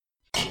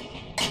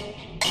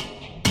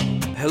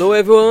Hello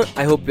everyone,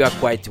 I hope you are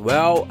quite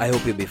well, I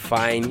hope you'll be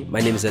fine. My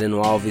name is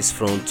Heleno Alves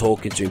from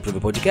Talking to Improve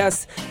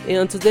Podcast,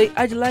 and today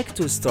I'd like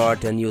to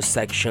start a new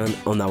section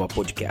on our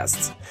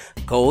podcast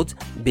called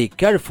Be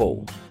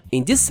Careful.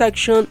 In this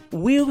section,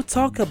 we'll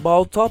talk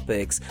about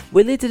topics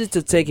related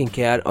to taking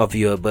care of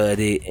your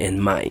body and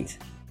mind.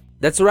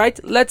 That's right,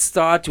 let's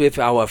start with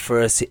our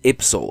first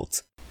episode.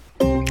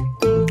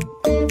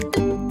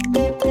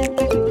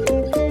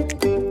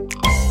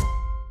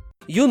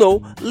 You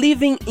know,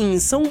 living in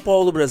São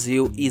Paulo,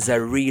 Brazil is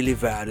really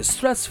very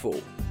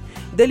stressful.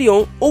 De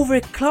Leon,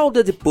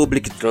 overcrowded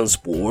public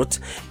transport,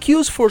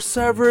 queues for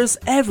servers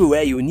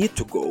everywhere you need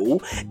to go,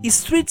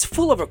 streets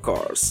full of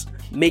cars,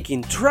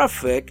 making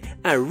traffic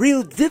a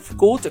real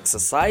difficult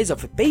exercise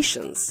of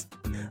patience.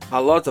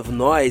 A lot of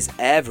noise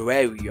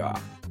everywhere we are,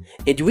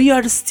 and we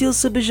are still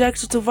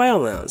subject to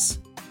violence.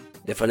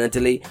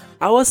 Definitely,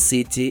 our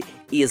city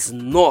is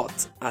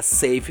not a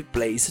safe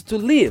place to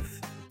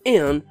live.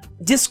 And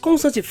this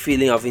constant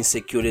feeling of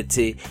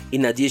insecurity,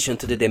 in addition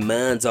to the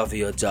demands of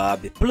your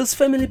job, plus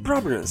family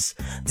problems,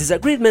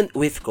 disagreement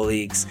with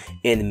colleagues,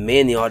 and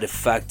many other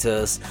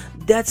factors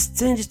that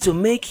tend to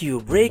make you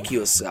break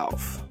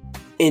yourself.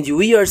 And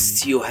we are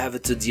still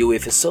having to deal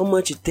with so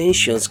much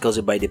tensions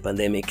caused by the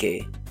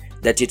pandemic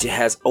that it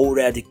has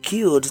already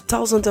killed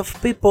thousands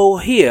of people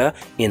here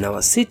in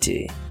our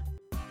city.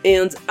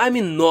 And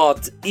I'm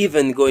not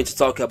even going to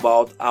talk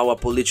about our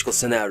political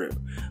scenario,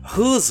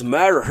 whose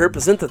mere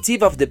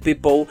representative of the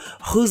people,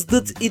 whose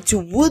duty it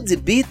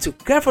would be to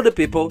care for the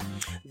people.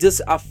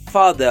 Just a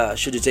father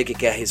should take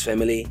care of his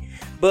family.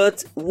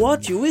 But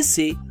what you will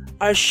see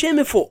are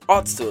shameful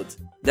attitudes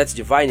that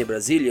divide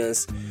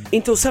Brazilians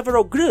into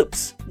several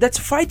groups that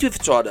fight with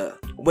each other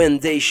when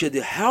they should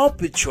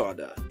help each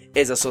other,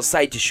 as a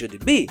society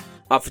should be.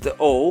 After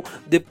all,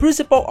 the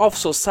principle of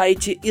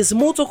society is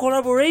mutual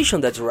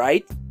collaboration, that's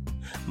right?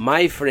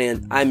 My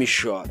friend, I'm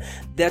sure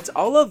that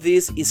all of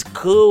this is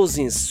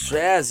causing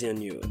stress on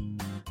you.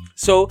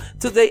 So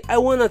today I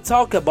want to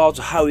talk about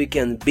how we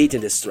can beat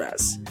the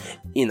stress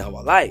in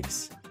our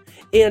lives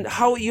and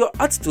how your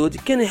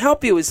attitude can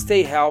help you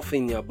stay healthy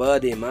in your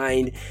body and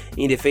mind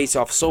in the face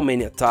of so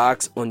many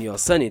attacks on your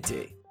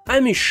sanity.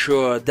 I'm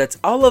sure that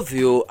all of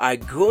you are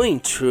going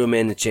through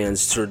many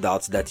changes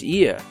throughout that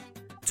year.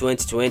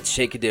 2020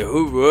 shake the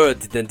whole world,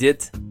 didn't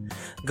it?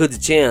 Good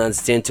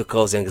chance tend to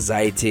cause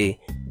anxiety.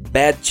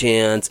 Bad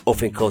chance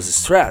often causes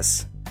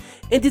stress,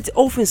 and it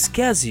often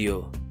scares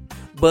you.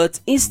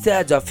 But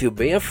instead of you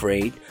being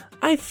afraid,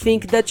 I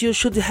think that you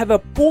should have a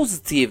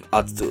positive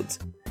attitude,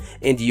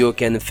 and you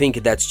can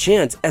think that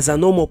change as a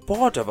normal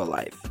part of a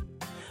life.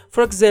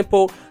 For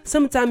example,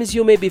 sometimes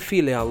you may be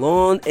feeling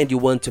alone and you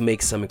want to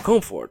make some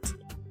comfort.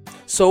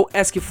 So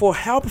asking for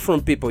help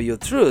from people you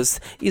trust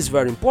is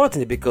very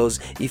important, because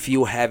if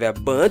you have a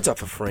bunch of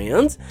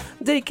friends,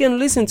 they can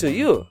listen to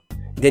you.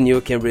 Then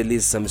you can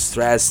release some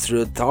stress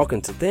through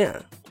talking to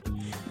them.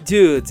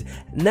 Dude,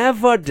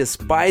 never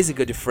despise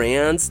good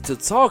friends to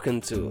talking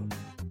to.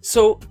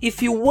 So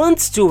if you want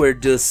to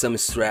reduce some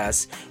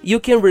stress, you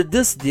can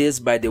reduce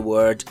this by the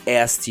word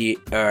STRESS,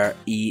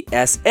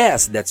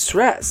 that's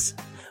stress,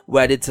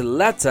 where the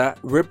letter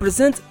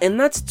represents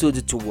an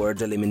attitude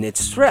toward eliminate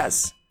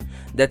stress.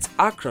 That's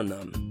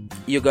acronym.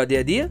 You got the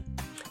idea?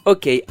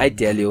 Okay, I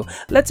tell you,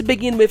 let's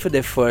begin with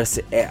the first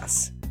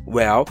S.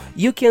 Well,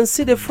 you can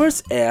see the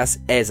first S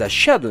as a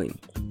scheduling.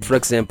 For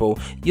example,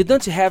 you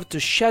don't have to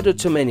schedule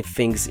too many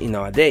things in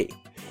our day.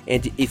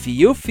 And if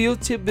you feel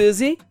too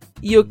busy,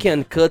 you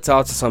can cut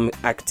out some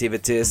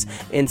activities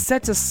and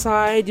set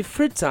aside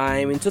free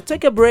time to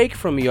take a break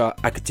from your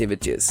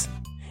activities.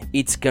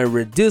 It can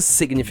reduce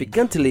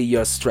significantly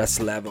your stress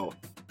level.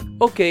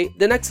 Okay,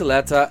 the next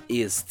letter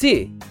is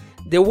T.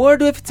 The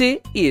word with T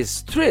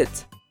is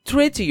treat.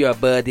 Treat your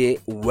body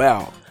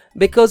well.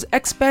 Because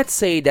experts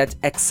say that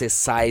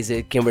exercise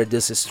can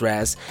reduce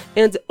stress,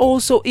 and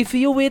also if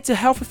you eat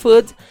healthy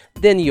food,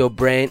 then your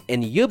brain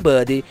and your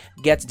body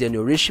get the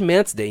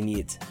nourishment they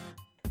need.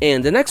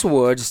 And the next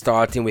word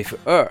starting with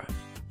R.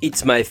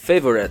 It's my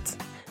favorite.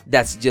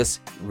 That's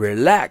just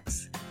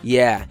relax.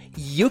 Yeah,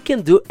 you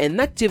can do an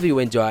activity you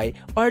enjoy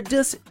or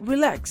just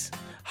relax.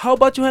 How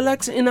about you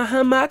relax in a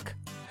hammock?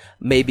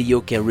 Maybe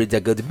you can read a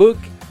good book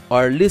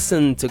or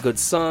listen to good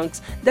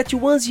songs that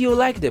ones you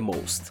like the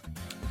most.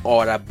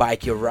 Or a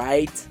bike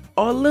ride,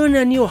 or learn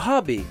a new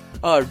hobby,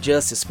 or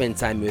just spend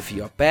time with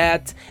your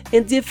pet,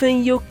 and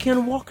even you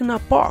can walk in a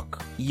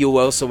park. You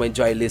also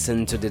enjoy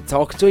listening to the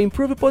Talk to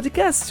Improve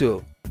podcast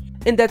too,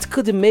 and that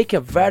could make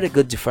a very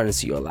good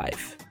difference in your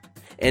life.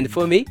 And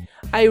for me,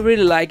 I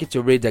really like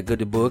to read a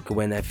good book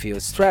when I feel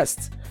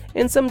stressed,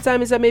 and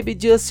sometimes I maybe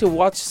just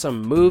watch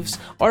some movies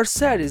or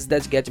series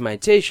that get my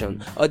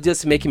attention or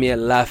just make me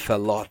laugh a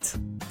lot.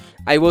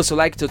 I also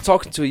like to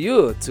talk to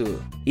you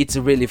too. It's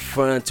really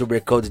fun to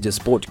record this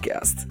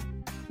podcast.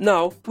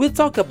 Now, we'll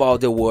talk about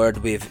the word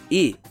with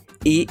E.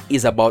 E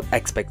is about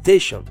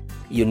expectation.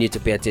 You need to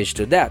pay attention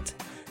to that.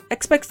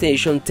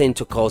 Expectation tend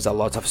to cause a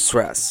lot of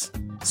stress.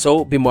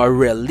 So be more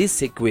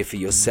realistic with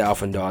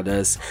yourself and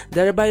others,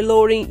 thereby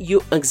lowering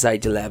your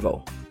anxiety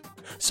level.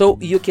 So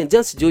you can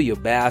just do your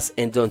best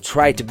and don't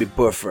try to be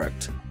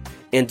perfect.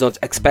 And don't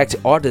expect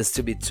others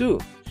to be too,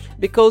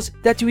 because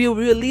that will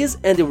release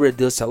and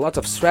reduce a lot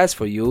of stress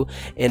for you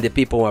and the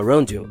people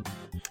around you.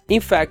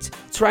 In fact,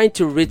 trying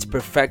to reach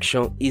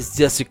perfection is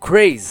just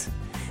crazy.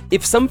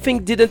 If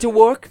something didn't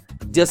work,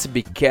 just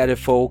be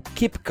careful,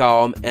 keep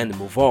calm and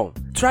move on.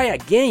 Try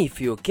again if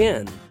you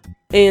can.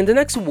 And the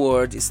next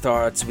word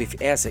starts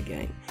with S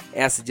again.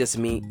 S just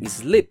means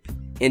sleep.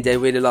 And I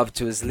really love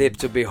to sleep,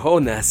 to be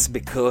honest,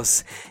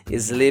 because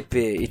sleep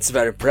it's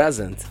very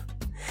present.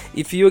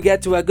 If you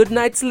get to a good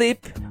night's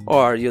sleep,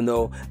 or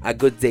a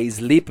good day's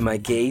sleep in my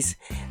case,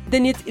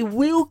 then it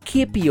will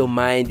keep your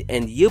mind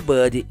and your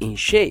body in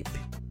shape.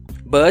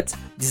 But,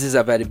 this is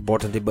a very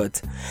important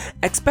but,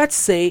 experts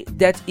say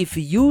that if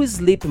you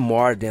sleep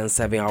more than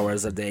 7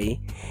 hours a day,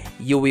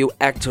 you will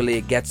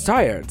actually get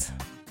tired.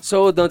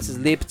 So don't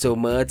sleep too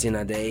much in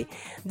a day,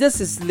 just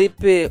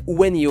sleep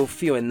when you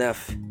feel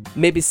enough.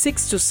 Maybe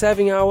 6 to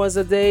 7 hours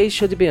a day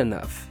should be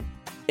enough.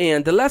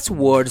 And the last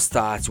word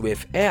starts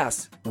with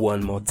S,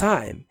 one more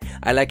time.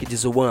 I like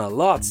this one a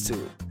lot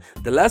too.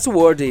 The last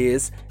word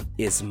is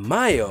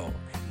smile.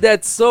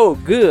 That's so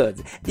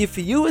good. If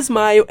you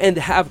smile and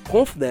have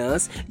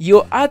confidence,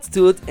 your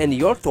attitude and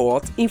your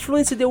thought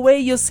influence the way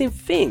you see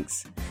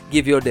things,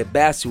 give you the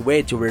best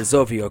way to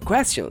resolve your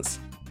questions.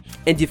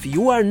 And if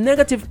you are a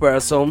negative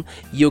person,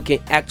 you can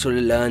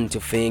actually learn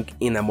to think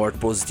in a more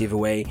positive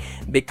way,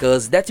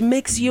 because that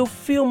makes you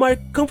feel more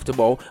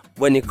comfortable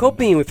when you're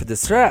coping with the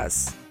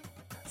stress.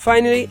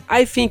 Finally,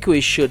 I think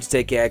we should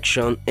take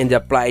action and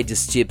apply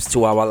these tips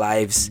to our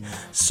lives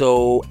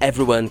so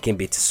everyone can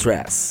beat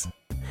stress.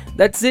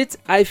 That's it,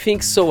 I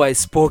think so. I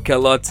spoke a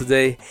lot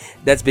today.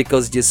 That's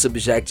because this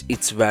subject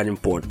is very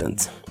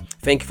important.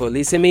 Thank you for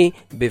listening.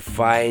 Be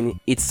fine.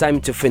 It's time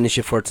to finish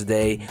it for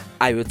today.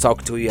 I will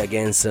talk to you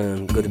again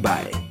soon.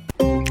 Goodbye.